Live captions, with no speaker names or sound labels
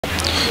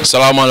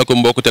salaamaaleykum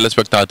mbokku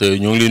téléspectateurs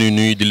ñoo ngi leen di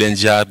nuyu di leen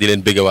ziar di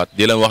leen bëggewaat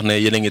di leen wax ne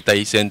yéen a ngi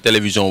tey seen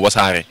télévision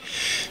Wassare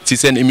si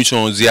seen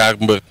émission Ziaré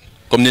Mbeur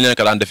comme ni leen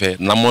ko daan defee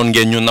namoon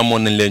ngeen ñun namoon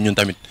nañ leen ñun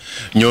tamit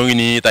ñoo ngi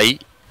nii tey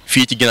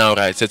fii ci ginnaaw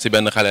raay seet si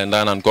benn xale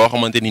ndaanaan koo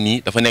xamante ni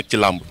nii dafa nekk ci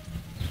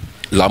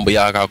làmb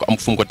yaakaar ko am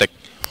fu mu ko teg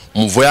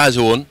mu voyagé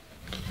woon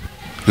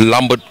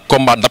làmb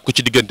combat dab ko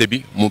ci diggante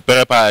bi mu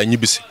préparé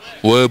ñibbisi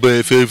wala ba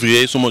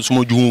février su ma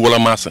juum wala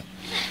mars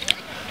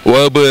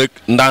wala ba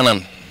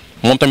ndaanaan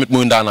moom tamit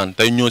muy ndaanaan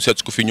tey ñoo seet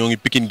si ko fii ñoo ngi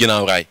Pikine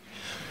ginnaaw raay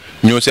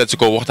ñoo seet si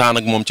ko waxtaan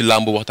ak moom ci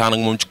làmb waxtaan ak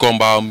moom ci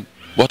combat am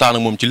waxtaan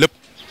ak moom ci lépp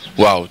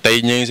waaw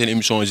tey ñoo ngi seen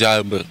émission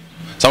Ziaré Mbeur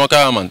sama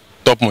cameraman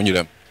topp ma ñu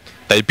dem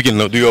tey Pikine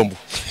la du yomb.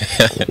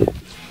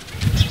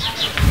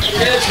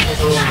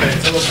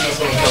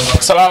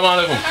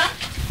 salaamaaleykum.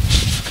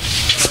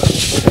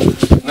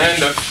 na ngeen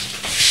def.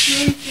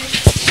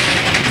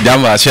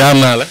 jàmbaar siyaar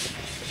naa la.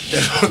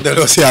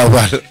 delloo siyaar bu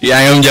baax. yaa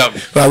ngi am jàmm.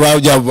 waaw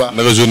jàmm bu baax.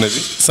 naka journée bi.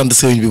 sant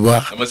sëriñ bi bu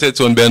baax. dama seet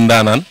si woon benn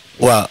ndaanaan.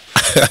 waaw.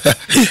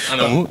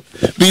 anamu.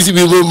 mi ngi si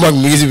biir boobu mag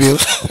mi ngi si biir.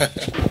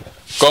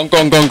 koŋ.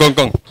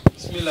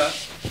 bismillah.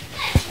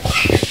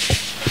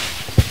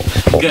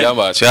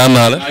 jàmbaar siyaar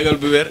naa la.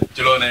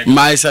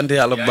 maa ngi sant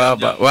yàlla bu baax a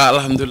baax waaw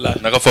alhamdulilah.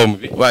 naka forme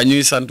bi. waaw ñu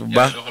ngi sant bu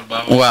baax.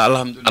 waaw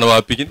alhamdulilah. ana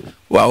waa Pikine.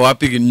 waaw waa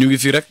Pikine ñu ngi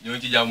fi rek. ñoo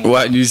ngi ci jàmm.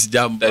 waaw ñu ngi si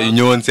jàmm. tey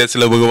ñëwoon seet si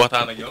la bëgg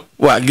waxtaan ak yow.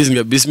 waaw gis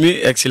nga bis mi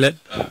excellent.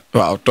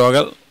 waaw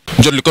toogal.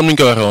 jot li comme ni ñu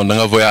ko waxee woon da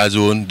nga voyagé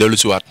woon dellu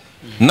si waat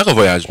naka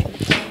voyage bi.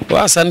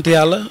 waaw sant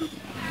yàlla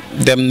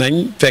dem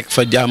nañ fekk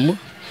fa jàmm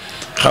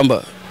xam nga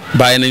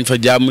bàyyi nañ fa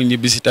jàmm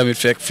ñibbi si tamit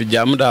fekk fi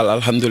jàmm daal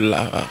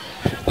alhamdulilah waaw.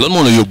 lan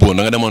moo la yóbbu woon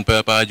da nga demoon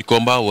préparer ji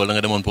combat wala da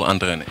nga demoon pour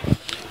entraîner.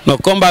 non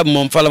combat bi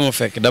moom fa la ma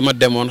fekk dama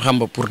demoon xam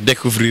nga pour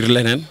découvrir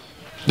leneen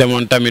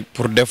demoon tamit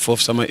pour def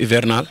foofu sama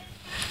hivernal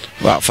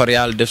waaw far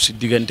yàlla def si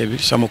diggante bi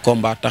sama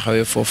combat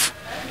taxawee foofu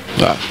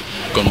waaw.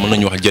 kon mën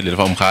nañu wax jëli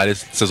dafa am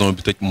xaalis saison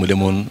bi tëj mu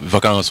demoon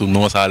vacances su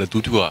noosaale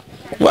tuuti quoi.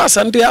 waaw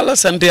sant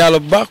yàlla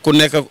bu baax ku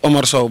nekk ak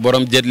Omar Sow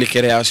borom Jetli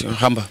création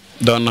xam nga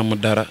doon na mu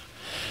dara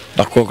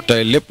ndax kooku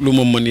tey lépp lu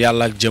ma mën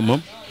yàlla ak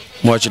jëmmam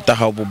moo ci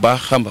taxaw bu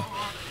baax xam nga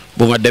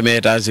bu ma demee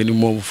États-Unis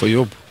moomu fa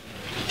yóbbu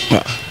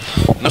waaw.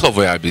 naka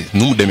voyage bi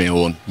nu mu demee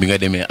woon bi nga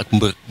demee ak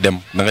mbër dem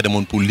da nga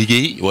demoon pour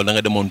liggéey wala da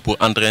nga demoon pour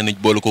entraîner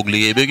boole koog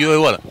liggéey beeg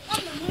yooyu wala.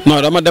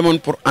 non dama demoon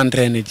pour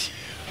entraîner ji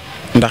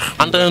ndax.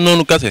 entraîner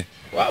noonu kase.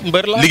 waaw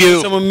mbër laa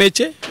liggéey sama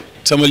métier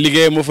sama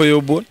liggéey ma fa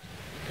yóbbuwoon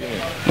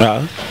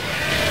waaw.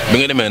 bi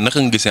nga demee naka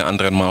nga gisee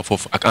entraînement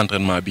foofu ak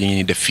entraînement bi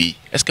ngeen def fii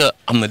est-ce que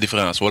am na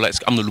différence wala est-ce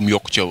que am na lu mu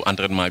yokk ci yow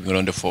entraînement bi nga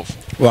doon def foofu.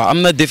 waaw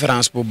am na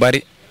différence bu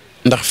bari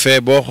ndax fee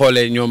boo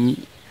xoolee ñoom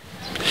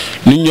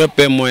ni ñu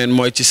ëppee moyenne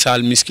mooy ci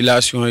salle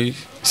musculation yi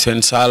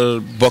seen salle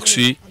boxe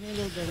yi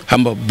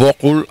xam nga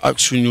bokkul ak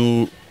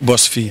suñu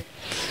bos fii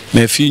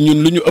mais fii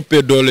ñun lu ñu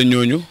ëppee doole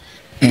ñooñu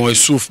mooy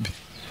suuf bi.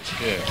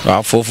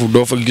 waaw foofu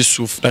doo fa gis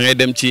suuf da ngay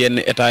dem ci yenn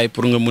état yi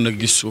pour nga mën a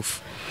gis suuf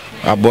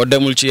waaw boo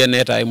demul ci yenn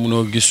état yi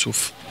mënoo gis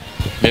suuf.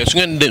 mais su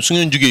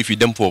ngeen jugee fii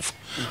dem foofu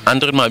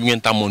entraînement bi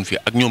ngeen tàmmoon fii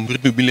ak ñoom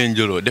rythme bi leen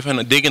jëloo defe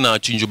na dégg naa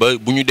ci njuba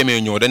bu ñu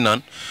demee ñëw dañ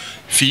naan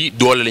fii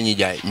doole la ñuy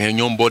jaay mais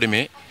ñoom boo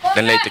demee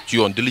dañ lay teg ci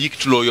yoon di la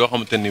yëkkatiloo yoo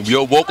xamante ne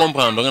yow boo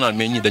comprendre da nga naan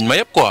mais ñii dañ ma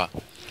yëpp quoi.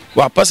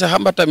 waaw parce que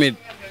xam nga tamit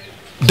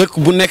dëkk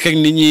bu nekk ak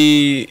ni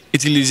ñuy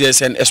utiliser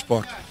seen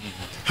sport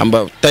xam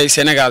nga tey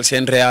Sénégal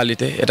seen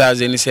réalité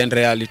États-Unis seen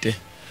réalité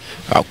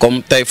waaw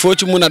comme tey foo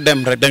ci mun a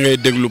dem rek da ngay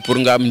déglu pour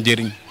nga am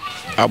njëriñ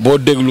waaw boo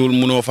dégluwul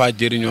munoo faa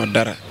jëriñoo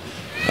dara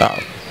waaw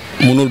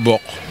munul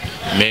bokk.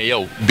 mais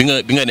yow bi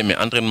nga demee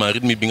entraînement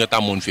rythme bi nga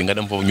tàmmoon fii nga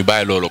dem foofu ñu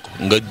bàyyi loolu ko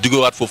nga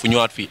jugewaat foofu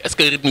ñëwaat fii est-ce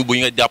que rythme bu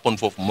nga jàppoon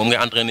foofu moom ngay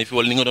entraîner fii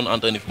wala li nga doon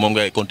entraîner fii moom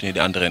ngay continuer di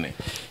entraîner.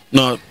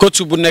 non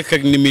coach bu nekk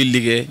ak ni muy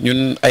liggéey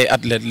ñun ay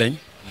athlètes lañ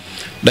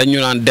dañu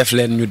naan def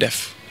leen ñu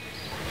def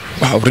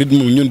waaw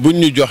rythme ñun buñ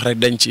ñu jox rek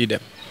dañ ciy dem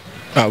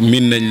waaw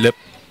miin nañ lépp.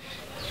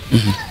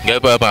 ngay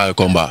préparer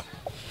combat.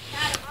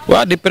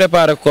 waaw di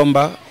préparer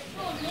combat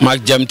maag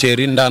jam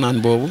teeri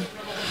ndaanaan boobu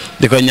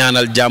di ko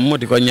ñaanal jàmm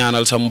di ko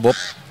ñaanal sama bopp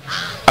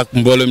ak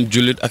mboolem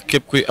jullit ak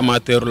képp kuy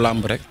amateuru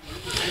làmb rek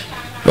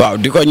waaw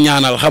di ko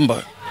ñaanal xam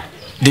nga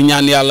di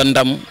ñaan yàlla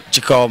ndam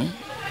ci kawam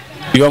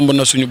yomb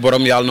na suñu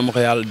borom yàlla na ma ko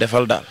yàlla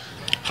defal daal.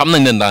 xam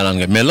nañ ne ndaanaan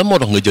nga mais lan moo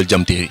tax nga jël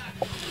jam teeri.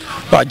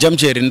 waaw jam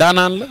teeri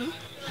ndaanaan la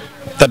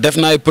te def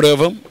na ay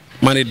preuve am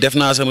man it def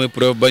naa samay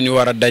preuve ba ñu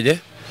war a daje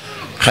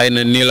xëy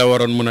na nii la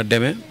waroon mun a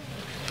demee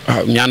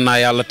waaw ñaan naa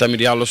yàlla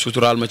tamit yàlla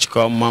suturaal ma ci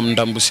kawam maam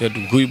ndam bu sedd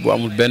guy bu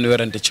amul benn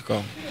werante ci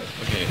kawam.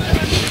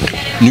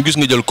 ñu gis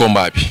nga jël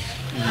combat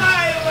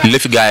bi li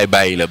fi gars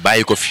yi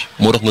bàyyi ko fi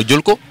moo tax nga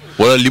jël ko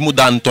wala li mu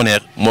daan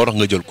tonnerre moo tax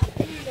nga jël ko.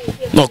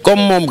 non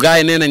comme moom gars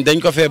yi nee nañ dañ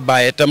ko fee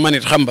bàyyee te man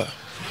it xam nga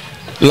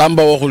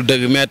làmba waxul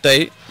dëgg mais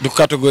tey du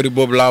catégorie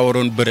boobu laa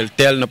waroon bëreel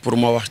teel na pour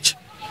ma wax ci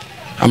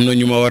am na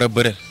ñu ma war a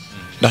bëreel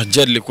ndax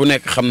Jetli ku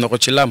nekk xam na ko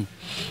ci làmb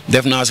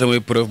def naa samay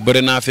preuve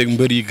bëri naa fekk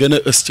mbër yi gën a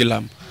ës ci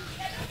làmb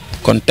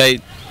kon tey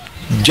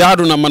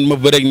jaadu na man ma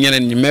bëreeg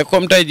ñeneen ñi mais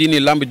comme tey jii nii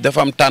làmb ji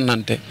dafa am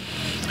tànnante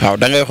waaw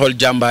da ngay xool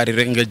jàmbaar yi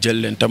rek nga jël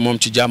leen te moom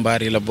ci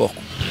jàmbaar yi la bokk.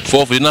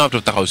 foofu dinaa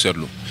fa taxaw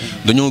seetlu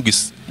dañoo gis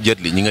Jet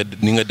Li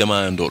ñi nga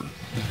demandool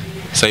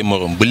say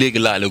morom ba léegi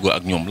laale go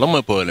ak ñoom lan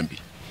mooy problème bi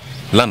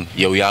lan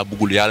yow yaa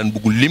leen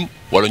bëggul lim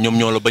wala ñoom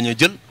ñoo la bañ a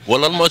jël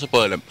wala lan mooy sa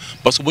problème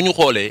parce que bu ñu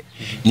xoolee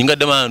ñi nga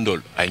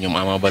demandool ay ñoom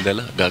Ama Baldé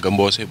la Garga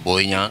Mbossé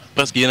Boy Niang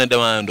presque yéen a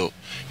demandoo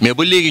mais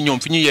ba léegi ñoom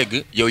fi ñu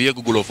yegg yow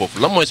yeggaguloo foofu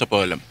lan mooy sa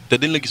problème te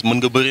dañ la gis mën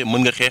nga bëre mën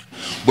nga xeex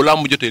bu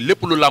làmb jotee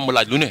lépp lu làmb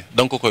laaj lu ne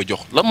da nga ko koy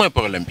jox lan mooy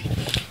problème bi.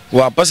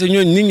 waaw parce que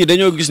ñooñ nit ñi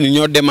dañoo gis ni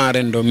ñoo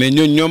démarré ndoo mais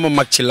ñooñ ñoo ma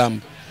mag ci làmb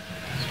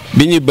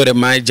bi ñuy bëre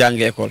maay jàng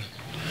école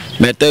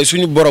mais tey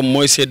suñu borom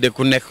mooy séddee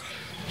ku nekk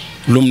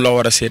lum la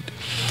war a sédd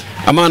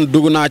amaan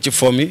dugg naa ci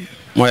fo mi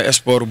mooy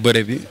sport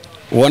bëre bi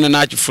wane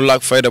naa ci fulla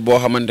ak fayda boo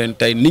xamante ne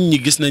tey nit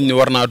ñi gis nañ ni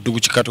war naa dugg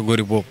ci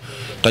catégorie boobu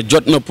te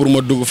jot na pour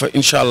ma dugg fa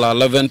incha allah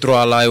le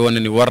 23 laay wane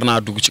ni war naa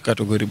dugg ci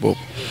catégorie boobu.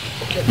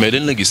 mais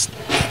dañ la gis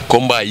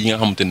combat yi nga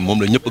xamante ni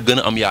moom la ñëpp gën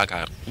a am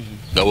yaakaar.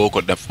 nga woo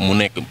ko def mu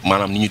nekk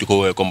maanaam nit ñi di ko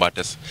woowee combat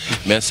test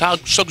mais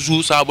chaque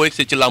jour saa boo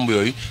yegsee ci làmb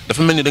yooyu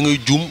dafa mel ni da ngay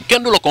juum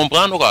kenn du la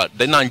comprendre quoi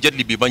dañ naan Jet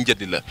Li bi ban Jet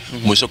Li la.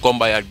 muy sa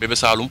combat yaag Bébé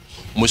Saloum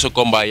muy sa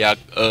combat yaag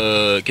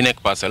ki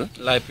nekk Parcelles.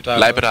 Laye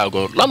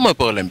Pythagore lan mooy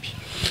problème bi.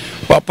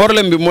 waaw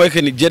problème bi mooy que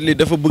ni Jet Li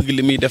dafa bëgg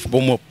li muy def ba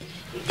mopp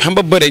xam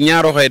nga bëre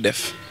ñaaroo koy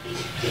def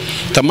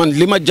te man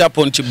li ma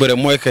jàppoon ci bëre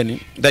mooy que ni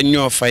dañ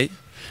ñoo fay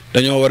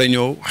dañoo war a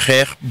ñëw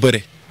xeex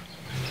bëre.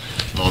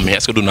 non mais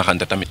est-ce que du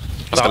naxante tamit.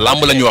 parce que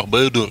làmb la ñuy wax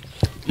ba dóor.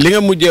 li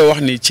nga mujjee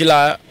wax ni ci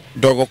laa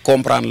doog a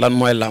comprendre lan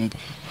mooy làmb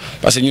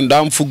parce que ñun daa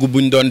am fugg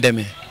buñ doon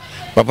demee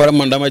ba pare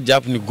man dama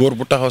jàpp ni góor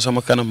bu taxaw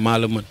sama kanam maa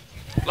la mën.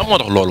 lan moo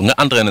tax loolu nga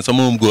entraîné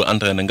sama moom góor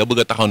entraîné nga bëgg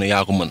a taxaw ne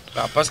yaa ko mën.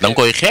 waaw parce que da nga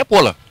koy xeeb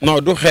wala. non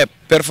du xeeb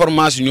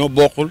performance yi ñoo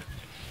bokkul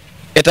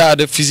état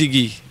de physique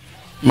yi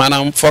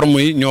maanaam forme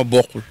yi ñoo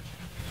bokkul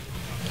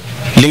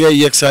li ngay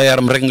yëg sa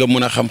yaram rek nga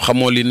mën a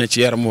xamoo li ne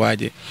ci yaram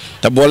waaje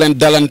te boo leen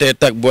dalantee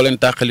tag boo leen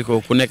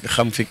tàqalikoo ku nekk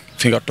xam fi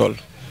nga toll.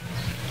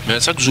 mais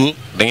chaque jour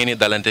da ngeen di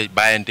dalante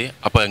bàyyante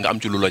après nga am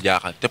ci lu la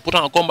jaaxal te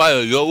pourtant combat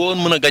yooyu yow woon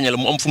mën a gagné la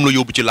mu am fu mu la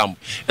yóbbu ci làmb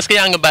est-ce que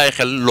yaa nga bàyyi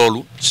xel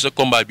loolu ci sa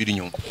combat bi di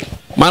ñëw.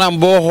 maanaam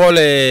boo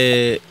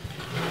xoolee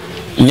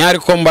ñaari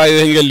combat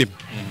yooyu nga lim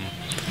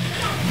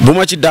bu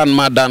ma ci daan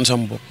maa daan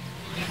sam bopp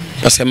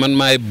parce que man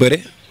maay bëre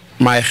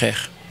maay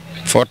xeex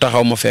foo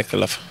taxaw ma fekk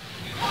la fa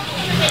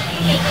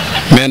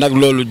mais nag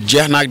loolu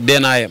jeex na ak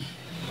deenaayam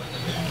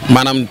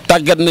maanaam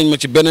tàggat nañ ma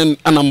ci beneen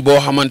anam boo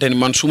xamante ni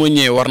man su ma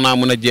ñëwee war naa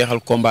mën a jeexal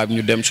combat bi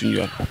ñu dem suñu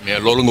yoon. mais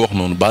loolu nga wax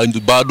noonu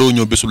ba doo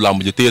ñëw bésu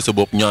làmb ji téye sa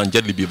bopp ñaan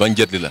Jet Li bi ban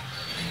Jet Li la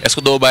est-ce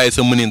que doo bàyyi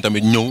sa mënin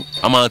tamit ñëw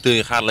amateur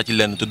yi xaar la ci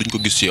lenn te duñ ko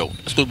gis ci yow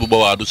est-ce que bu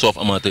boobaa du soof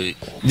amateur yi.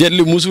 Jet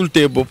Li musul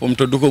téye boppam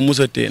te du ko mus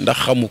a téye ndax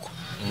xamu ko.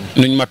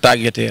 nuñ ma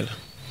tàggatee la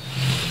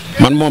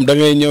man moom da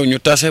ngay ñëw ñu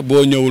tase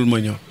boo ñëwul ma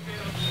ñëw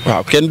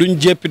waaw kenn duñ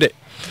jéppi de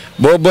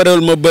boo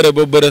bëreel ma bëre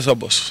ba bëre sa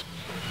bos.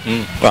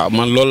 waaw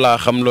man loolu laa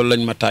xam loolu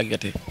lañ ma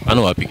tàggatee.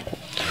 ana waa Pikine.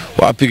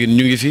 waa Pikine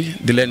ñu ngi fi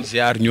di leen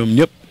ziar ñoom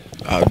ñëpp.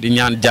 waaw di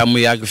ñaan jàmm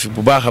yàgg fi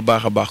bu baax a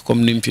baax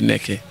comme ni mu fi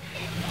nekkee.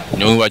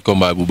 ñoo ngi waaj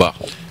combat bu baax.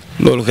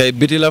 loolu kay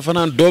biti la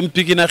fanaan doom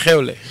Pikine a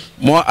xewle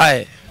moo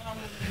aaye.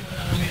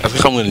 parce que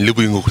xam nga ne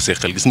lébu yi nga ko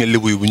seqal gis nga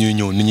lébu yi bu ñuy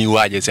ñëw ni ñuy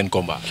waajee seen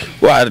combat.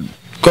 waa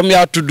comme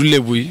yaa tudd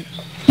lébu yi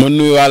ma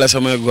nuyuwaale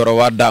samay goro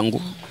waa Dangu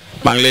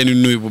maa ngi leen di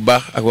nuyu bu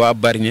baax ak waa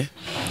Barñe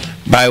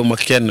bàyyiwuma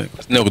kenn.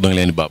 ne ko da nga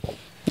leen di baab.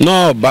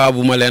 non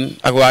baabuma leen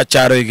ak waa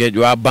Caaroy Géej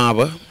waa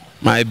Bamba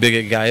maa ngi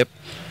bëggee gaa yëpp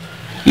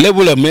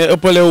lébu la mais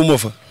ëppalewu ma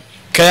fa.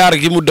 Kayaar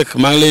gi mu dëkk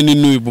maa ngi leen di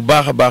nuyu bu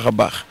baax a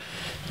baax.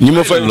 ñi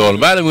ma fay loolu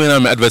bàyyi la mu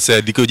naan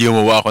adversaire di ko jéem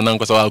a waaxoon na nga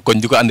ko sa waa koñ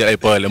di ko andi ay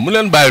problème mu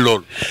leen bàyyi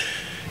loolu.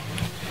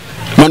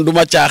 man du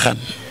ma caaxaan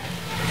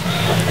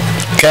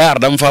Kayaar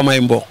dama fa may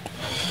mbokk.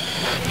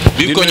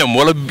 biir koñam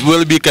wala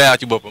bii Kayaar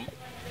ci boppam.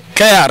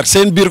 Kayaar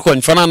seen biir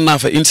koñ fanaan naa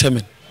fa une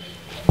semaine.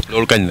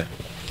 loolu kañ la.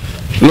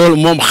 loolu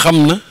moom xam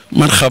na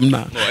man xam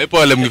naa. non ay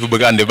problème nga fi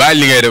bëgg a andi bàyyi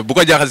li ngay def bu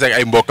ko jaxasee ak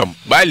ay mbokkam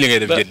bàyyi li ngay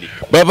def Jet Li.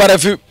 ba pare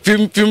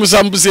fi mu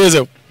samp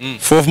séesam.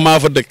 foofu maa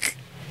fa dëkk.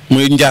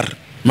 muy Njar.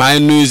 maa ngi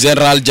nuyu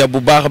général Dia bu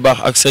baax a baax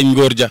ak sëñ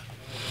Ngor Dia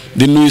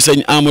di nuyu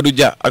sëñ Amadou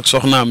Dia ak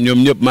soxnaam ñoom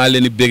ñëpp maa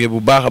leen di bége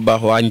bu baax a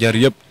baax waa Njar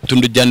yëpp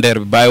tund jandeer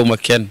bi bàyyiwuma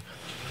kenn.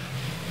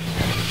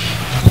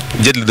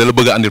 Jet Li da la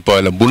bëgg a andil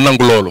problème bu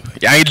nangu loolu.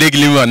 yaa ngi dégg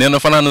li muy wax nee na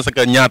fanaan na sa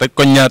ñaata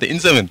koñ ñaata une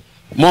semaine.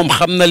 moom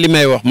xam na li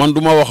may wax man du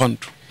ma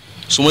waxantu.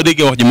 su ma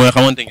déggee wax ji mooy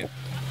xamante ngeen.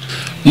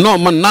 non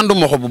man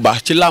nanduma ko bu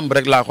baax ci làmb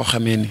rek laa ko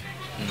xamee ni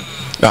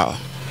waaw.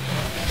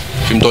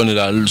 fi mu toll nii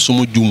daal su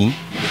ma juumul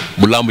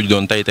bu làmb ji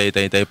doon tey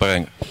pare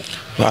nga.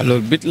 waaw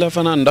loolu bit la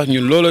fanaan ndax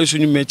ñun loolooy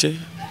suñu métier.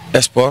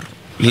 sport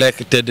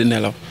lekk tëdd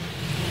nelaw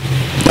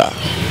waaw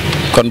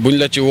kon buñ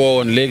la ci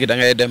woowoon léegi da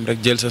ngay dem rek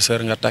jël sa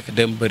sër nga takk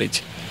dem bëri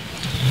ci.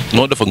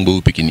 noo def ak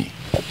mbëru Pikine yi.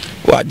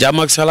 waaw jàmm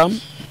ak salaam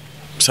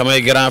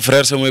samay grand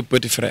frère samay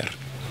petit frère.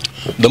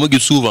 dama gis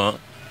souvent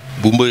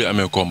bu mbëri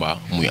amee combat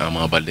muy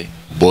Ama Baldé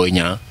Boy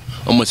Niang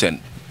Eumeu Sène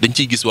dañ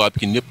ciy gis waa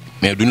Pikine ñëpp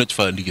mais duñ la ci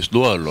faral di gis lu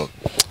waral lool.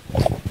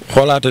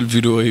 xoolaatal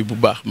vidéo yi bu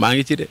baax maa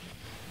ngi ci de.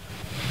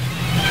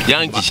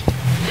 yaa ngi ci.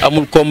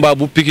 amul combat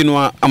bu Pikine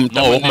waa am.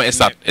 non waxuma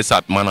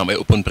stade maanaam ay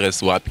open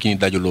press waa Pikine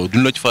dajaloo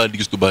duñ la ci faral di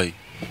gis lu bari.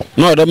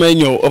 non damay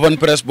ñëw open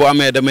press bu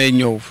amee damay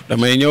ñëw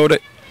de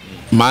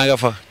maa nga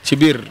fa ci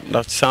biir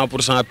ndax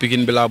 100%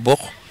 Pikine bi laa bokk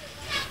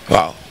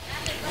waaw.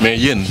 mais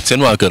yéen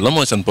seen waa kër lan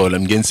mooy seen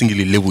problème ngeen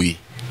singili lébu yi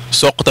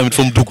soq tamit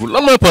fa mu dugg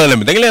lan mooy problème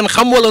bi da nga leen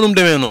xam wala nu mu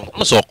demee noonu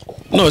ana soq.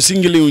 non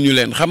singiliwuñu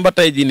leen xam ba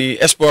tey jii nii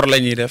sport la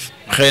ñuy def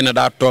xëy na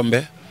daa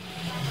tombé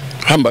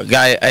xam nga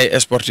gars yi ay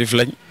sportif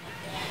lañ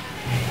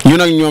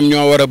ñun ak ñoom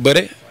ñoo war a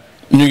bëre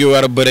ñu ngi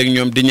war a bëre ak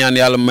ñoom di ñaan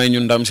yàlla may ñu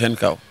ndam seen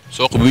kaw.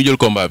 soq bi muy jël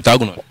combat bi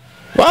tàggu na.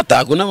 waaw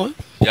tàggu na ma.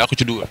 yaa ko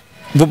ci dugal.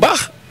 bu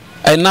baax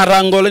ay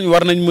naataangoo lañ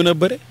war nañ mën a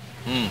bëre.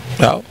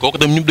 waaw kooku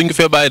tam ñëpp dañ ko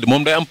fee bàyyi de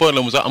moom day am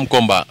problème mu sax am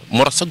combat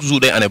moo tax chaque jour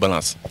day année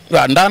balance.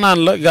 waaw ndaanaan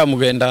la Gamou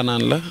Gueye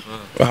ndaanaan la.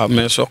 waaw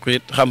mais soq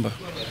it xam nga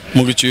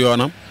mu ngi ci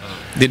yoonam.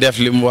 di def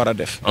li mu war a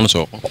def. ana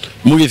soq.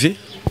 mu ngi fi.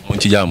 mu ngi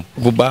ci jàmm.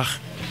 bu baax.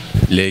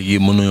 léegi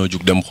mën nañoo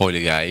jug dem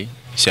xooli gars yi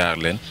siyaar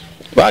leen.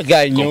 waa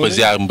gars yi ñëw comme que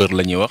ziar mbër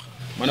la ñuy wax.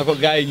 ma ne ko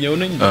gars yi ñëw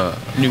nañ.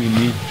 ñu ngi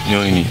nii.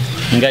 ñoo ngi nii.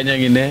 Ngaña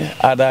ngi ne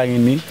Ada ngi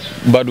nii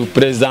Badou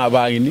président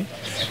baa ngi nii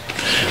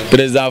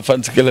président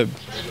fans club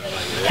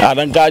bi da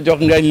nga kaa jox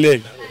ngañ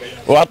léegi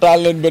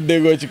waxtaan leen ba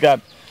déggoo ci kaat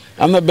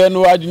am na benn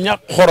waaju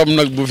ñàkk xorom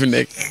nag bu fi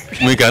nekk.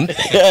 muy kan.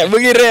 bu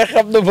ngi ree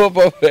xam na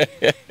boppam.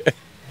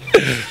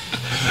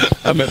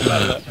 Ahmed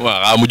Lalla.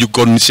 waaw mu jug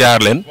kon siyaar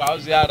leen. waaw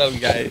siyaaral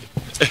gars yi.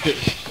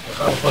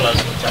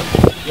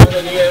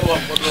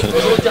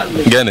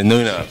 Gaynde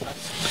nuyu naa la.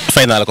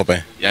 fay naa la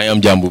copain. yaa ngi am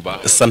jàmm bu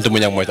baax. sant mu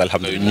ñàkk mooy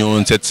alhamdulilah.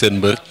 ñëwoon seet seen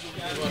mbër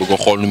bu ko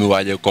xool nu muy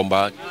waajee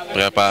combat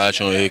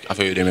préparation yeeg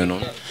affaire yu demee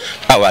noonu.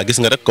 waa gis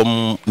nga rek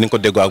comme ni nga ko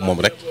déggoo ak moom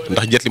rek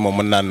ndax Jet Li moom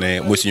mën naa ne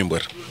mooy suñu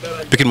mbër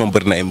Pikine moom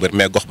bëri na ay mbër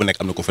mais gox bu nekk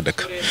am na ko fa dëkk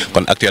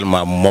kon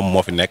actuellement moom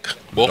moo fi nekk.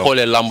 boo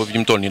xoolee làmb fi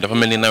mu toll nii dafa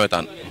mel ni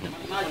nawetaan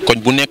koñ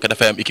bu nekk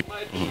dafay am équipe.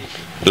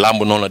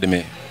 làmb noonu la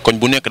demee koñ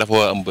bu nekk dafa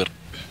war a am mbër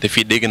te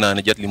fii dégg naa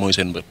ne Jet Li mooy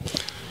seen mbër.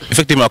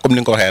 effectivement comme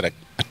ni nga ko waxee rek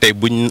tey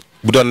bu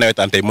doon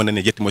nawetaan tey mën na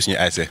ne Jet Li mooy suñu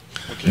ASC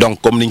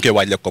donc comme ni ñu koy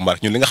waajal combat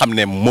ñun li nga xam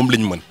ne moom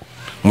lañ mën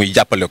muy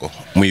jàppale ko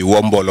muy woo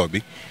mbooloo bi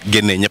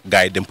génnee ñëpp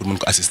gars yi dem pour mën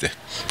ko assister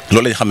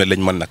loolu lañ xam ne lañ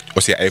mën nag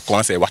aussi ay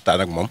conseil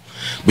waxtaan ak moom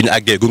bu ñu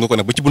àggee gunge ko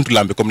nag ba ci buntu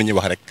làmb bi comme ni ñuy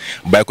wax rek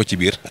bàyyi ko ci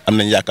biir am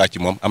nañ yaakaar ci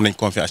moom am nañ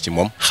confiance ci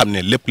moom xam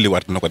ne lépp li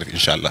war dina ko def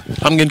incha allah.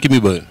 xam ngeen ki muy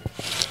bëri.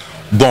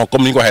 bon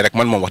comme ni ñu ko waxee rek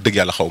man moom wax dëgg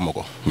yàlla xaw ma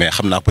ko mais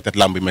xam naa peut-être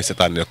làmb bi may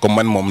seetaan rek comme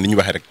man moom ni ñu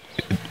waxee rek.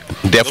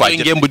 des fois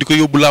ngeen di ko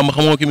yóbbu làmb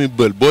xamoo ki muy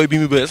bël booy bi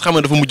muy bël est-ce que xam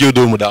nga dafa mujjee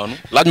dóomu daanu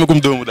laaj ma ko mu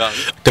dóomu daanu.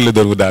 këll la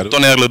dóomu daanu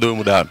tonnerre la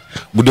dóomu daanu.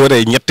 bu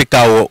dooree ñetti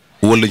kaawoo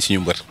wala lañ suñu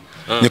mbër.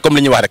 ñu comme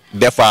li ñuy wax rek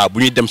des fois bu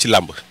ñuy dem ci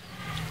làmb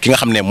ki nga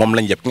xam ne moom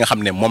lañ yëpp ki nga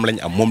xam ne moom lañ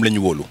am moom la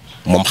ñu wóolu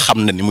moom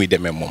xam na ni muy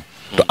demee moom.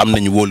 te am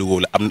nañu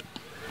wóolu am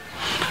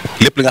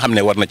lépp li nga xam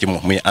ne war na ci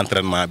moom muy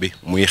entraînement bi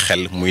muy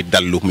xel muy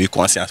dallu muy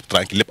conscience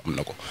tranquille lépp am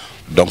na ko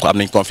donc am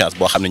nañ confiance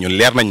boo xam ne ñun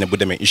leer nañ ne bu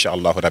demee incha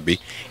allahu rabbi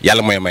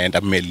yàlla mooy may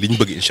ndam mais liñ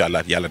bëgg incha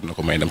allah yàlla dina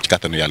ko may ndam ci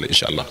kàttanu yàlla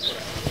incha allah.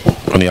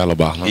 kon yàlla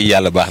baax na.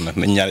 yàlla baax na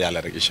nañ ñaar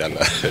yàlla rek incha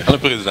allah. ana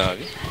président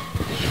bi.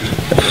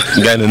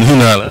 Gaynde nuyu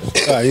naa la.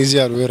 waaw ñu ngi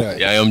ziar wér waay.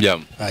 yaa ngi am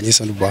jàmm. waaw ñu ngi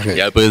sant bu baax.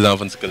 yaay président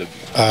fans club bi.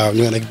 waaw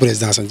ñu ngi nekk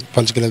président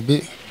fans club bi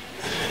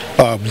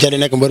waaw Jet Li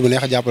nekk mbër bu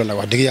neex a jàppale nag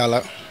wax dëgg yàlla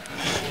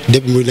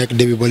depuis mu nekk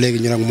début ba léegi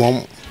ñun ak moom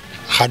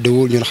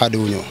xàddiwul ñun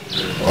xàddiwuñu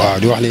waaw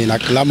di wax ni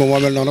nag làmb moo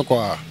mel noonu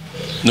quoi.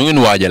 nu ngeen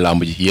waajee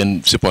làmb ji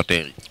yéen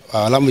supporters yi.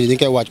 waaw làmb ji ñu ngi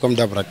koy waaj comme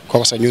deb rek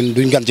kooku sax ñun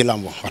duñ gan ci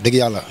làmb wax dëgg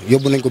yàlla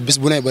yóbbu nañ ko bis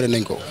bu nee bëri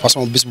nañ ko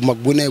façon bis bu mag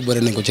bu nee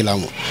bëri nañ ko ci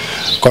làmb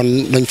kon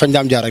dañ fañ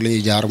daam jaar rek la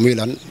ñuy jaar muy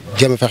lan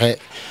jéem a fexe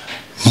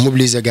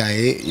mobiliser gars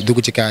yi dugg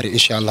ci kaar yi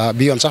incha allah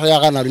bi yoon sax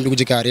yaakaar naa duñ dugg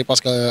ci kaar yi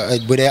parce que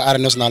bu dee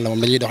arène nationale la moom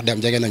dañuy dox dem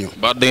jege nañu.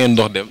 ba da ngeen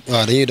dox dem.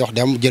 waaw dañuy dox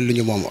dem jël lu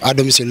ñu moom à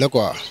domicile la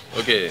quoi.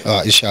 ok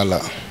waaw incha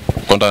allah.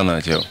 kontaan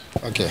naa ci yow.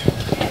 ok.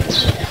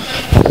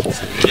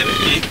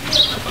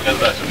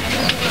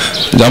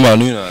 jàmbaar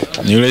nuyu naa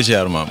la. ñu ngi lay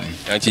ziar maam.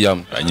 yaa ngi ci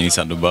jàmm. waaw ñu ngi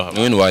sant bu baax.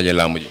 nu ngeen waajee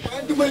làmb ji.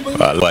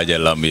 waaw waajee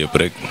làmb yëpp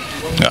rek.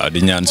 waaw di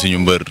ñaan suñu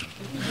mbër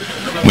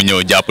mu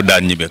ñëw jàpp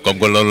daan ñibbe comme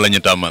que loolu la ñu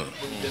tàmmal.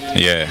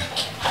 yee.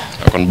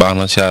 kon baax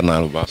na siyaar naa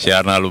lu baax.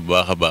 siyaar naa lu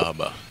baax a baax a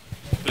baax.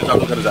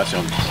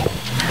 organisation bi.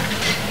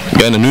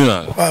 Gaynde nuyu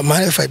naa la. waaw maa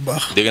ngi lay fay bu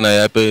baax. dégg naa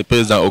yaay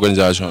président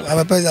organisation bi.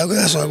 waaw président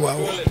organisation bi waaw.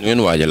 nu ngeen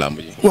waajee làmb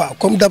ji. waaw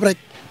comme dab rek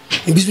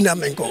ñu bis bi ne am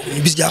nañ ko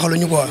ñu bis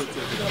jaaxaluñu quoi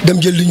dem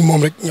jël li ñu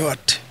moom rek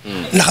ñëwaat.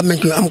 ndax am nañ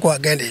ko am quoi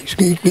gaynde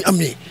suñu am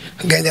nii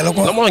gaynde la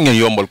quoi. lan moo ngeen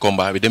yombal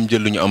combat bi dem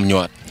jël lu ñu am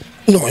ñëwaat.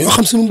 non yoo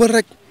xam suñu mbër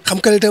rek xam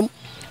qualité am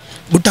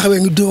bu taxawee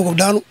ñu dóor ko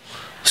daanu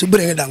su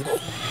bëree nga daan ko.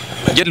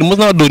 Jet Li mës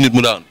naa doon nit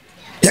mu daanu.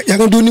 yaa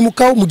nga doon ni mu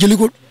kaw mu jëli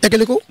ko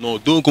eggale ko. non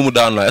doon ko mu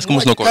daanu la est-ce que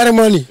mës na ko.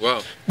 carrément nii. waaw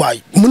waaw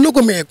mën na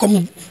ko mais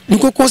comme ñu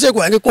ko conseillé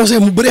quoi nga conseillé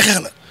mu bëri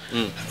xeex la.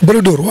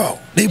 bëri dóor waaw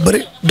day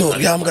bëri dóor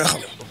yaa am nga xam.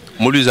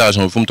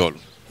 mobilisation bi fu mu toll.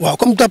 waaw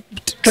comme tab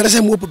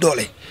terrain mu ëpp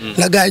doole.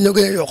 ndax gars yi ñoo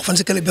gën a yokk fan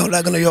si kële bi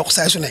laa gën a yokk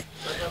saa su ne.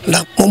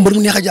 ndax moom mbër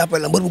mu neex a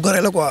jàppale la mbër bu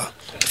goree la quoi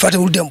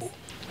fàttewul démb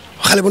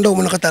xale bu ndaw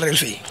mën na ko tarreel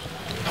fii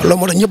loolu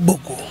moo tax ñëpp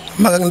bëgg ko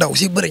mag ak ndaw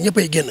si bëri ñëpp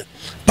ay génn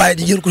paay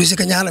di jël ko si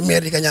ka ñaanal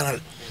maire di ka ñaanal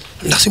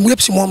ndax si mu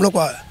yëpp si moom la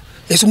quoi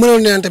et su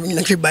mënoon neneen tamit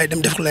nañ fi bàyyi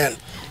dem def leneen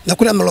ndax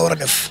ku ne am na loo war a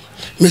def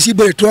mais si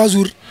bëri 3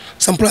 jours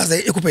sam place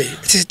day écoupé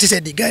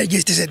tiset yi gars yi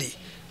gis tiset yi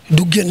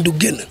du génn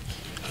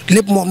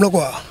lépp moom la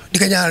quoi di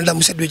ko ñaanal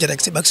ndam set wi ci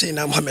rek si bak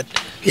Seydina Mohamed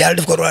yàlla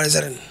def ko roi des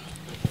arènes.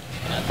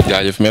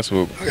 jaajëf merci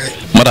beaucoup.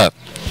 Matar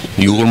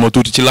yuuxul ma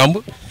tuuti ci làmb.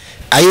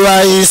 ay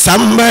waay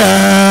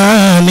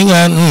samba ni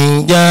nga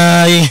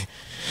jaay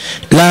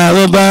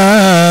laa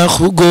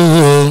baaxu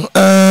góor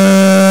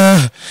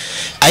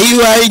ay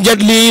waay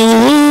jatli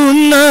wu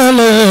naa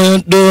la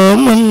doo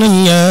mën na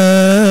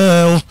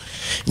ñaaw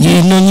ñi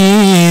na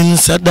ñin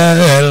sa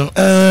dal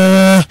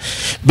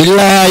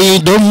billaay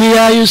doom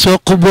yaayu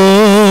soq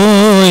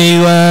booy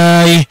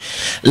waay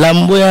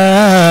lambu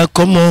yaa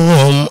ko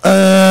moom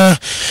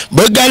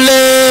bëggale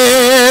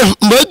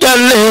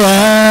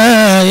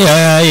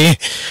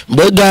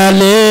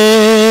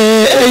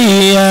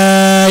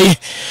yaay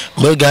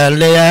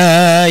bëggale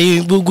yaay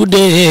bu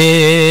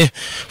guddee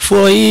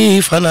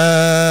fooy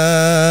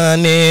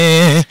fanaane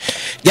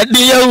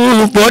jaddi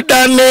yow boo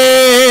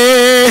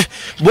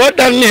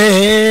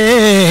daanee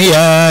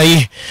yaay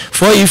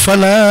fooy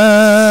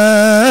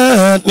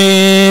fanaane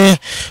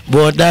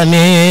boo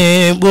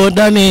daanee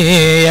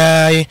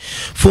yaay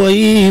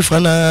fooy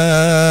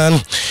fanaan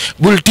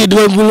bul tiit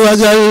bul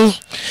wagal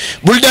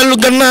bul dellu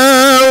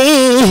gannaaw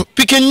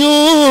pike ñu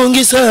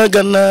ngi sa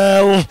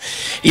gannaaw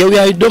yow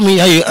yaay doomu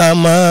yaay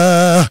ama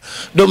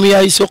doomu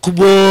yaay soq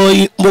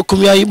booy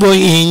mbokkum yaay booy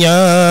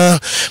ñaa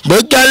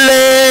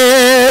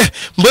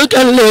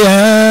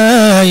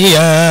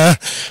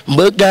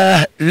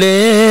mbëggale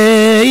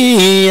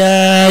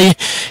yaay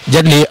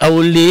jadli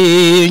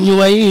awli ñu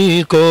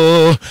way ko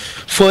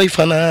fooy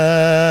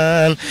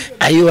fanaan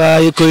ay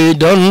waay koy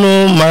doonu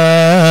ma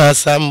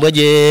samba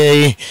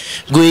jeey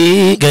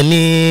guy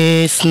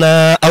ganis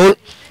na awul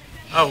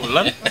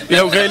lan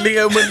yow kay li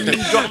nga mën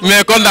jox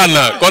mais kontaan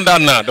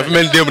naa dafa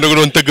mel ni démb da nga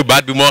doon tëgg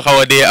baat bi moo xaw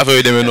a dee affaire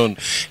yu demee noonu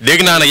dégg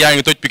naa nag yaa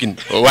ngi toj Pikine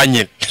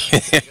wàññil.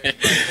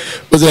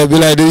 Ouzin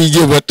bilaay dañuy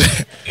jébat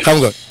xam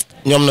nga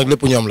ñoom nag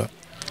lépp ñoom la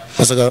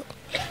parce que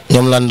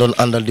ñoom lan doon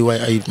àndal di way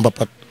ay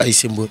mbapat ay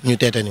simb ñu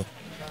teete ñu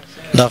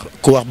ndax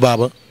ku wax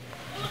baaba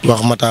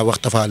wax mata wax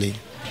tafaali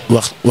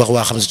wax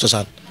waa xam si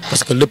cosaan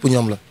parce que lépp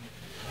ñoom la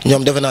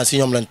ñoom defe naa si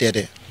ñoom lañ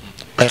teetee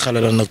ay xale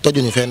la nag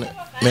tojuñu fenn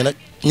mais nag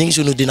ñu ngi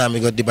suñu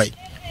dynamique di bay.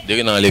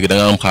 dégg naa léegi da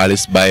nga am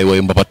xaalis bàyyi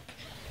woy mbapat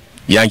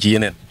yaa ngi ci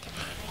yeneen.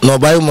 non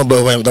bàyyiwuma ba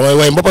way damay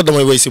way mbapat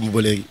damay way simb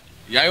ba léegi.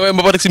 yaa ngi woy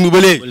mbapat ak simb ba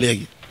léegi. ba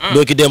léegi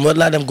doo ki dem war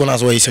laa dem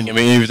Gonaas way simb. nga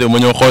may invité ma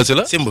ñëw xool si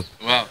la. simb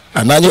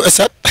waaw naa ñëw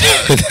stade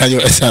naa ñëw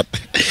stade.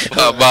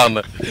 waaw baax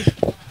na.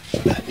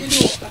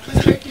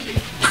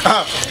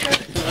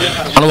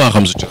 ana waa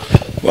xam si cosaan.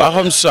 waa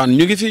xam si cosaan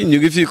ñu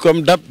ngi fi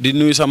comme dab di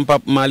nuyu sam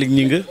pap Malick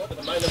Ñing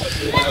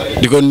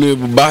di ko nuyu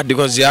bu baax di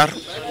ko ziar.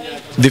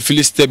 di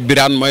félicité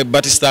Birane mooy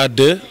Batista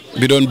 2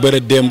 bi doon bëre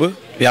démb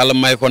yàlla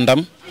may ko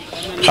ndam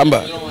xam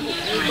nga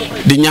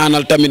di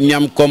ñaanal tamit ñi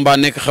am combat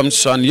nekk xam si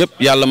soixante yëpp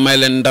yàlla may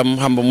leen ndam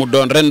xam nga mu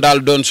doon ren daal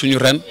doon suñu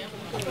ren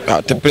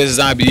waaw te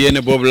président bi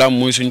yéene boobu la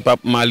muy suñu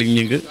Pape Malick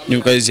Ñing ñu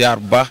ngi koy ziar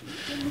bu baax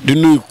di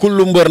nuyu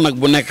kullu mbër nag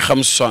bu nekk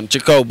xam si soixante ci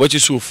kaw ba ci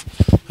suuf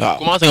waaw.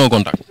 commencé nga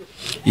contact.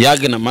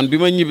 yàgg na man bi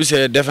ma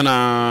ñibbisee defe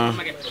naa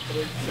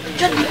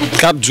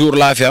 4 jours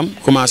laa fi am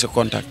commencé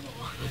contact.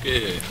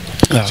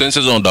 waaw seen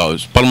saison daaw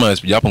palmarès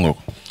bi jàpp nga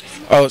ko.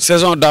 waaw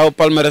saison daaw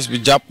palmarès bi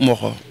jàpp moo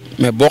ko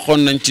mais bokkoon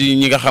nañ ci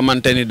ñi nga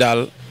xamante ni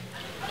daal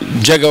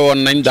jege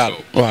woon nañ daal.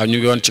 waaw ñu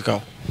ngi woon ci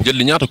kaw. jël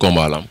li ñaata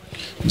combat la am.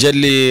 jël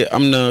li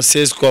am na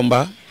 16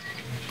 combats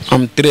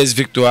am 13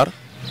 victoires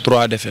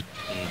 3 défaites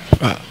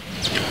waaw.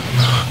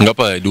 nga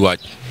pare di waaj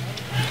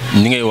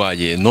ni ngay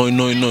waajee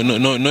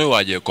nooy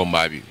waajee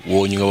combat bi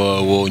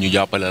woo ñu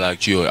jàppale la ak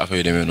ci yooyu affaire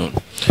yu demee noonu.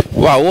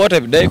 waaw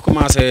woote bi day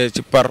commencé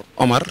ci par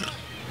Omar.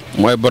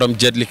 mooy borom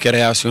Jetli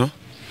création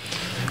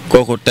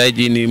kooku tey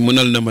jii nii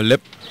mënal na ma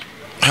lépp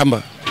xam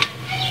nga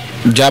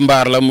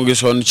jàmbaar la mu ngi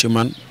sonn ci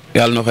man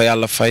yàlla na ko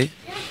yàlla fay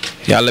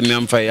yàlla mi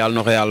am fay yàlla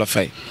na ko yàlla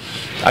fay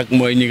ak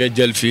mooy ñi nga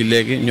jël fii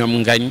léegi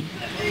ñoom Ngañ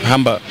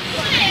xam nga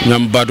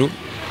ñoom Badou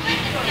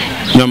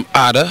ñoom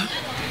Aada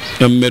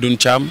ñoom Medoune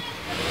Thiam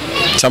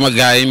sama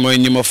gars yi mooy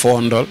ñi ma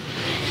foondool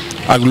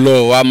ak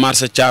loo waa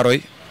marché Thiaroy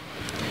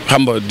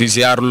xam nga di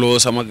ziar loo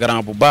sama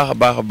grand bu baax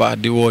a baax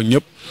di woo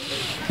ñëpp.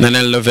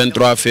 neneen le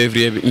 23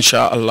 février bi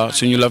incha allah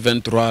suñu le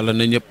 23 la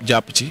na ñëpp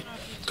jàpp ci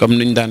comme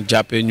niñ daan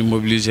jàppee ñu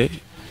mobiliser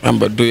xam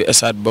nga duy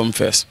stade ba mu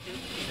fees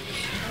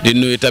di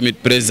nuyu tamit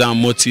président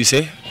Modou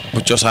Cissé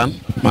bu cosaan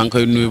maa ngi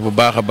koy nuyu bu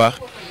baax a baax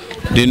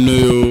di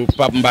nuyu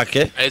Pape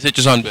Mbacke. ay sa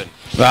cosaan benn.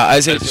 waaw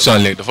ay sa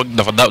cosaan léegi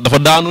dafa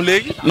daanu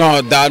léegi.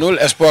 non daanul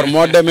sport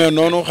moo demee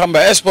noonu xam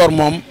nga sport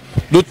moom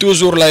du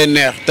toujours lay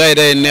neex tey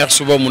day neex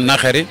suba mu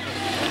naxari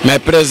mais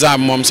président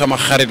moom sama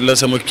xarit la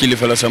sama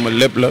kilifa la sama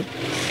lépp la.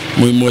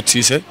 muy Modou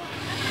Cissé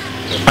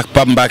ak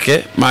Pape Mbacke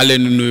maa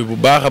leen di nuyu bu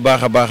baax a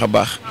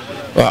baax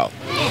waaw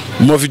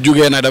moo fi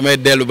jugee nag damay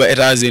dellu ba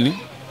États-Unis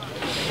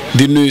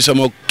di nuyu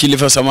sama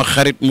kilifa sama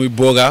xarit muy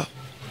Boga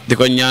di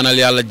ko ñaanal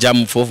yàlla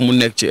jàmm foofu mu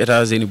nekk ci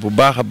États-Unis bu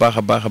baax a baax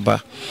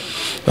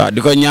waaw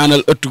di ko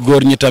ñaanal ëttu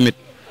góor ñi tamit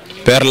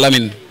Père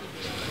Lamine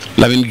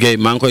Gueye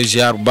maa ngi koy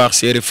ziar bu baax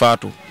Séeri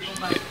Fatou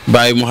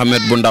Baye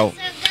Mouhamed bu ndaw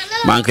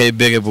maa ngi koy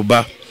bége bu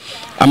baax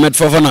Ahmed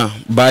Fofana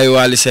Baye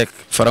Wali Seck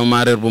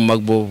faramaréer bu mag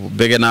boobu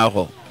bëgg naa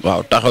ko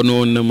waaw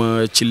taxanoon na ma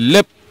ci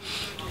lépp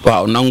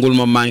waaw nangul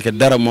ma manqué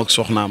dara mook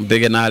soxnaam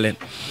bëgg naa leen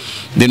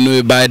di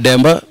nuyu Baye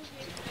Demba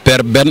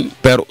père Ben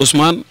père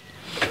Ousmane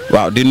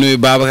waaw di nuyu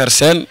Babacar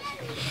Sène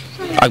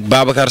ak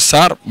Babacar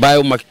Sarr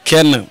bàyyiwuma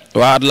kenn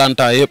waa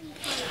Atlanta yëpp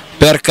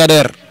père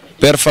Kader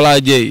père Fala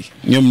Dieye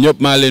ñoom ñëpp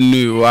maa leen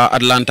nuyu waa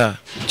Atlanta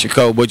ci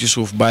kaw ba ci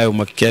suuf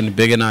bàyyiwuma kenn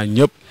bëgg naa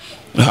ñëpp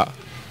waaw.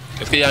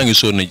 est-ce que yaa ngi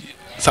sonn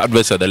sa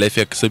adversaire da lay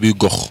fekk sa biir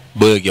gox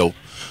bëre ak yow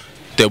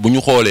te bu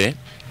ñu xoolee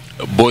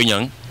Boy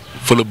Niang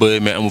fa la bëre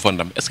mais amu fa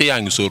ndam est-ce que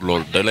yaa ngi sóor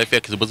loolu da lay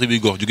fekk ba sa biir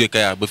gox jugee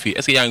Kayaar ba fii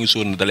est-ce que yaa ngi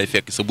sóor ne da lay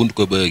fekk sa buntu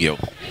ko bëre ak yow.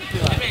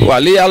 waaw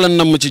li yàlla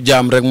namm ci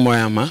jaam rek mooy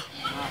ama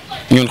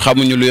ñun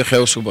xamuñu luy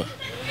xew suba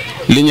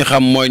li ñu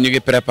xam mooy ñu ngi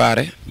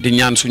préparé di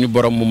ñaan suñu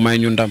borom mu may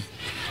ñu ndam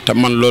te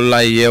man loolu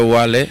laay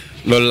yeewaale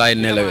loolu laay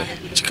nelawee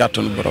ci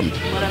kàttanu borom bi.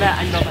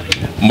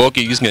 mbokk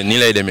yi gis nga nii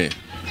lay demee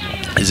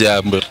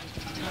Ziaré Mbeur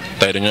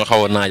tey dañoo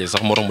xaw a naaje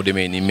sax morom mu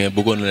demee nii mais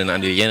bëggoon na leen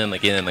andi yeneen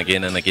ak yeneen ak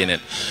yeneen ak yeneen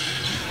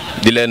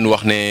di leen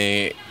wax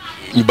ne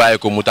ñu bàyyi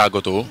ko mu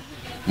tàggatoo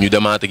ñu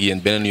demaat ak yéen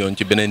beneen yoon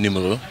ci beneen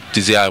numéro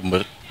ci Ziaré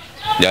Mbeur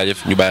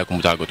jaajëf ñu bàyyi ko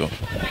mu tàggatoo.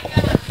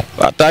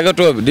 waaw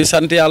tàggatoo bi di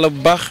sant yàlla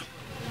bu baax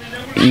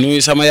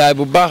nuyu sama yaay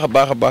bu baax a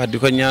baax di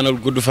ko ñaanal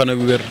gudd fan ak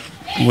wér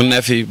mu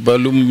ne fi ba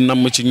lu mu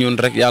namm ci ñun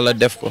rek yàlla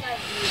def ko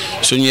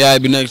suñu yaay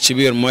bi nekk ci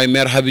biir mooy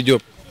mère Habi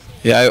Diop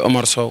yaayu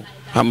Omar Sow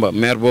xam nga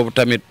mère boobu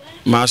tamit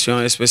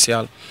mention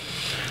spéciale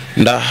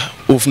ndax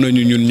uuf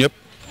nañu ñun ñëpp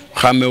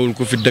xàmmewul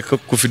ku fi dëkk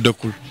ku fi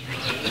dëkkul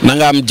na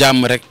nga am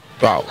jàmm rek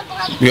waaw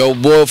yow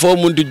boo foo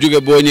munti jóge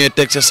boo ñëwee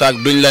teg sa saak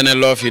duñ la ne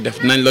loo fi def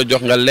nañ la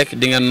jox nga lekk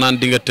di nga naan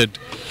di nga tëdd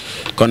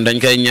kon dañ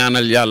koy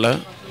ñaanal yàlla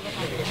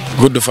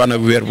gudd fan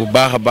ak wér bu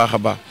baax a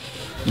baax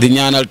di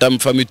ñaanal tam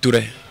famille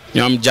Touré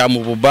ñu am jàmm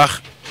bu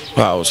baax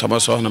waaw sama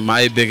soxna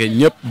maa ngi bëgg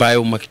ñëpp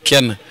bàyyiwuma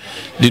kenn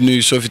di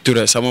nuyu Sophie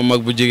Touré sama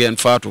mag bu jigéen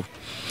Fatou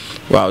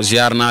waaw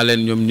ziar naa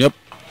leen ñoom ñëpp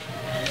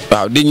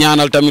waaw di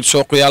ñaanal tamit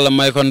Sokh yàlla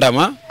may ko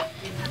ndama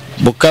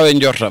bu kawe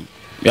njortam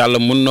yàlla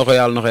mun na ko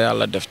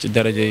yàlla def ci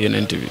daraja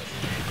yenent bi.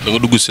 da nga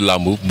dugg si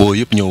làmb boo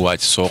yëpp ñëw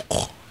waaj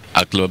Sokh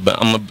ak la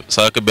am na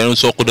saa beneen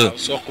Sokh de.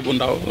 Sokh bu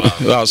ndaw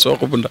waaw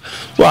Sokh bu ndaw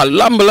waaw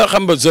làmb la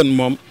xam nga jeune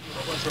moom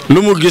lu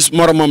mu gis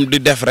moromam di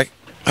def rek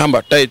xam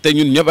nga tey te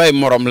ñun ñëpp ay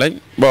morom lañ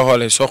boo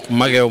xoolee Sokh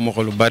mageewu ma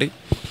ko lu bari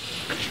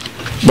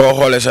boo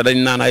xoolee sax dañ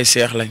naan ay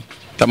seex lañ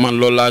te man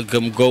loolu laa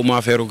gëm gaw ma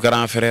affaire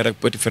grand frère ak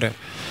petit frère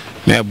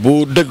mais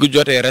bu dëgg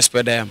jotee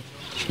respect day am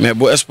mais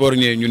bu sport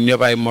ñëwee ñun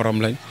ñëpp ay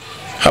morom lañ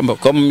xam nga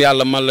comme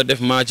yàlla man la def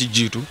maa ci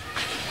jiitu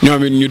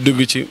ñoom it ñu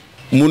dugg ci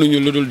munuñu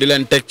lu dul di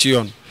leen teg ci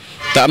yoon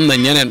te am na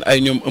ñeneen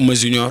ay ñoom Eumeu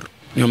Junior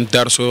ñoom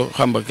Darso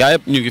xam nga gaa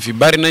yëpp ñu ngi fi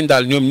bari nañ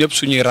daal ñoom ñëpp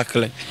suñuy rakk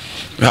lañ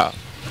waaw.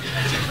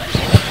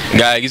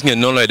 gaa yi gis ngeen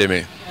noonu lay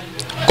demee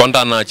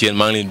kontaan naa ci yéen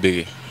maa ngi leen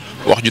bëggee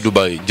wax ju du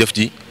bari jëf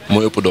ji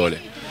moo ëpp doole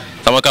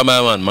sama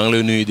cameraman maa ngi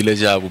lay nuyu di la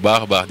ziar bu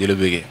baax a baax di la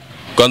bëggee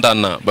kontaan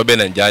naa ba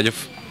beneen jaajëf.